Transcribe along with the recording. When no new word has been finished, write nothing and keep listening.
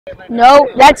No,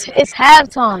 it's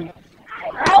halftime.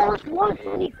 That was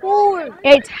 124.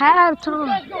 It's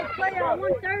halftime. Gonna play at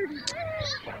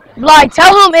 130. Like,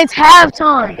 tell him it's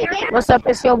halftime. What's up?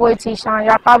 It's your boy T-Sean.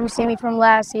 Y'all probably seen me from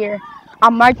last year.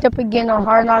 I'm mic'd up again on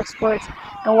Hard Knock Sports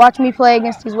and watch me play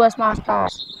against these Westmont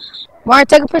Stars. Warren,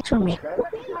 take a picture of me.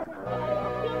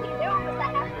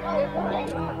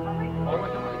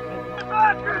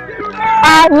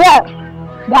 Yeah.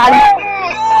 Got it.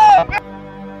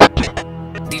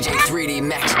 DJ 3D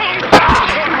Max.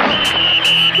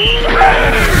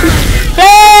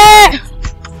 Yeah.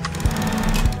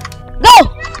 Go.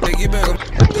 Let's get back.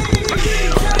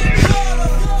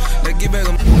 Let's get back.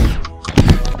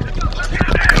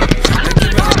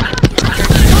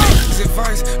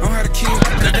 Advice on how to kill.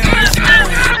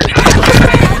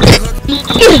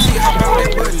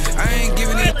 I ain't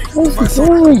giving it advice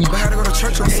on how to go to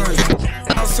church on Sunday.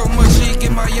 Not so much she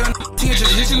get my young tears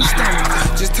just hitting the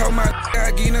stomach. Just told my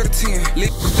I get another 10.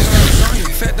 Lick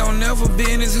fat don't never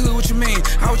be in this hood. What you mean?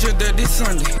 I was just there this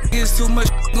Sunday. It's too much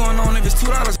going on. If it's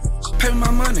 $2, pay me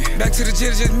my money. Back to the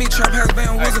jet, just me, Trap House,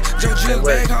 Band Wizard, Joe Jill,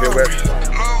 back home. Low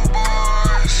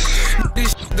boys,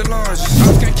 this the largest.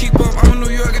 I can't keep up. I'm in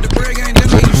New York at the break, ain't them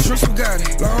eating shrimps, forgot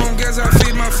it. Long gas, I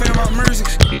feed my fam out mercy.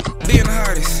 Being the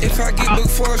hottest. If I get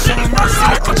booked for a show on my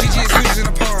city, on GG's Switches in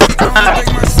the party. I don't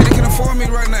think my city can afford me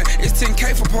right now. It's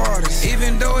 10K for parties.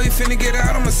 Even though he finna get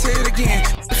out, I'ma say it again.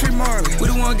 Free Marley, we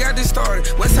the one got this started.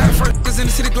 Westside first is in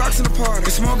the city, Glocks in the party.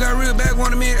 The smoke got real bad,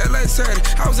 wanted me in LA Saturday.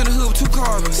 I was in the hood with 2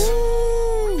 carbons.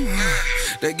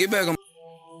 They get back on.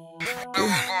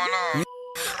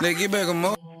 They get back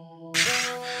on.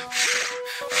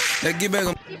 They get back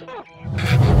on.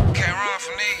 Can't run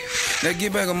from these. They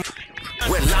get back on.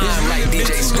 We're live like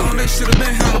DJ Stone. They should've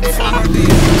been held before my deal.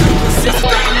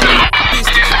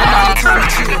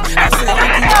 I said I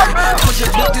can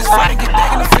just book this fight and get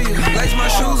back in the field. Lace my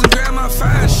shoes and grab my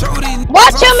fire. Show these.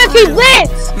 Watch him if he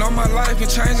blitz. Know my life can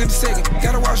change in a second.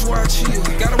 Gotta watch where I chill.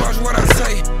 Gotta watch what I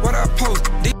say, what I post.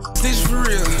 These snitches for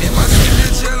real. In my city,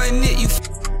 this jail ain't knit. You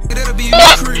that'll be in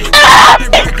your crib.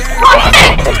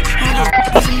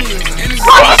 And it's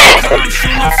I'm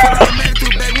shooting up for the man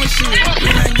through back when shit. We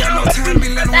ain't got no time to be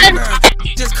letting them down.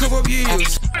 Just cover up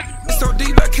years. It's so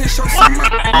deep I can't show some of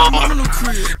my mama no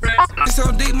crib. It's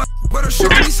so deep my brother show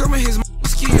me some of his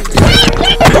skills.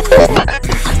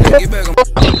 Get back on.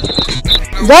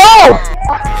 Go!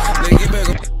 Get back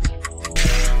on.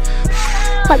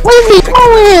 Like, what is he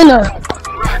doing?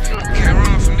 Can't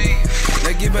run from these.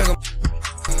 Let's get back on.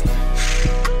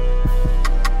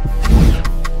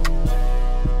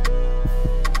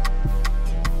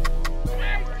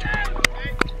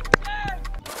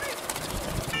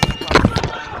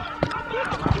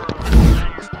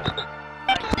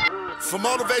 For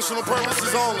motivational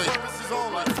purposes only.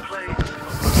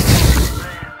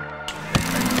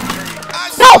 I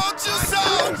showed you so.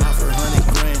 My for 100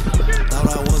 grand, thought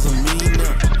I was a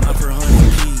millionaire. My for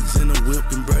 100 keys in a whip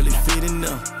and barely fitting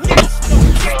them.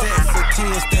 Stacks of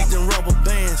 10 stacked in rubber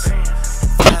bands. 5,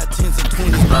 10s and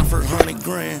 20s. My for 100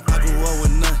 grand. I grew up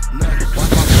with nothing.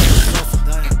 Watch my brother suffer.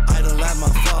 Idolize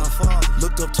my father.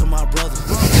 Looked up to my brother.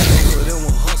 Both of them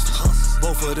were hustlers.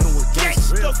 Both of them were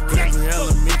gangsters. Every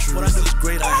elementary was this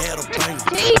great. I had a banger.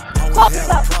 Always had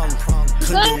a problem.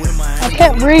 Couldn't go in my I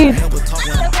can't breathe. Never talk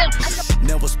when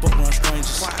never spoke around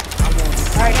strangers. I wanted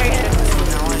to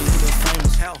now I ain't even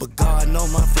famous. But God know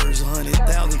my first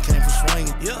 100,000 came from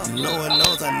swinging. And Lord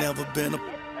knows I never been a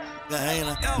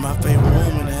my favorite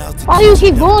room in the house. Why do you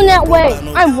keep going that way?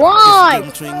 I won.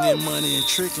 Between getting money and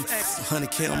tricking.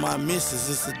 100K on my missus.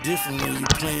 It's a different when you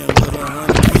playing with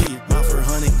 100 kids. My for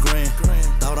 100 grand.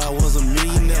 Thought I was a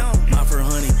millionaire. My for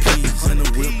 100 keys in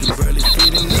the whip and barely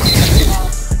fitting them.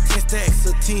 10 stacks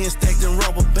of 10 stacked in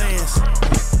rubber bands.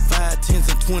 5,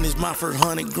 10s and 20s. My for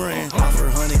 100 grand. My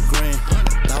for 100 grand.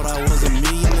 Thought I was a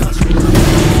millionaire.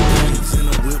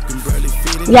 In the whip and barely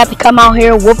fitting. You have to come out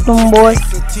here, whoop them boys.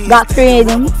 Got 3 of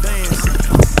them.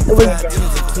 It was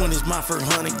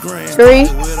 3.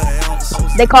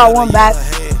 They caught 1 back.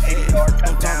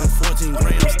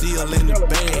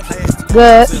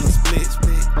 Good.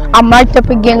 I'm mic'd up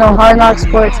again on Hard Knock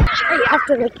Sports. Hey,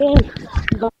 after the game.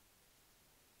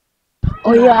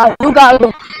 Oh yeah, you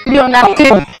gotta be on that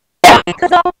too.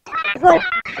 Cause I'm like,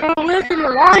 I'm listening to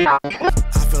Lion. I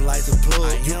feel like the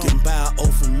plug, you can buy an O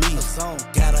from me.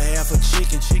 Got a half a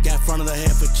chicken, she got front of the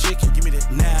half a chicken. Give me that.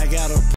 Now I got a